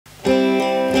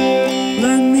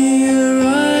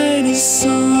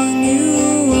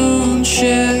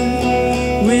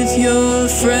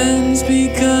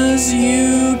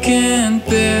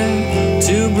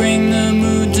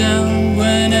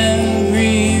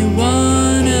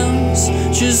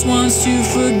tries to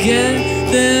forget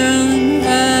their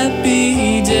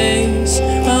unhappy days.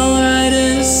 I'll write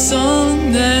a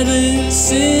song that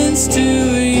listens to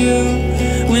you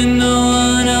when no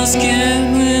one else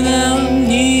can, without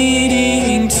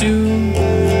needing to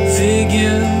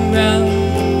figure out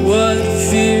what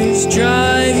fears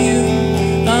drive you.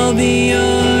 I'll be your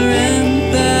empath.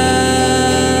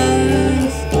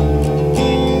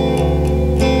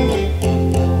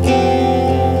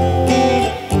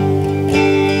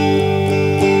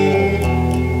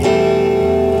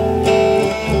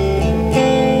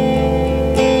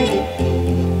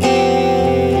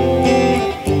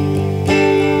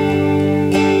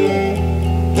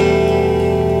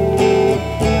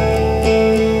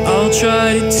 I'll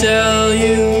try to tell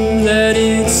you that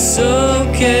it's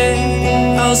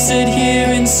okay. I'll sit here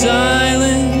in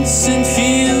silence and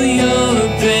feel your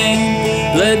pain.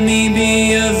 Let me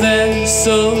be a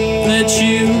vessel that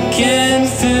you can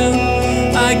fill.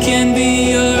 I can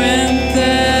be your empath.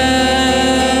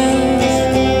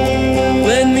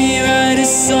 Let me write a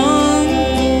song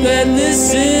that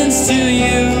listens to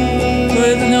you,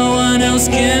 but no one else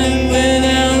can,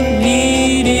 without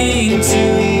needing to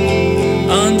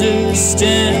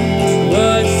understand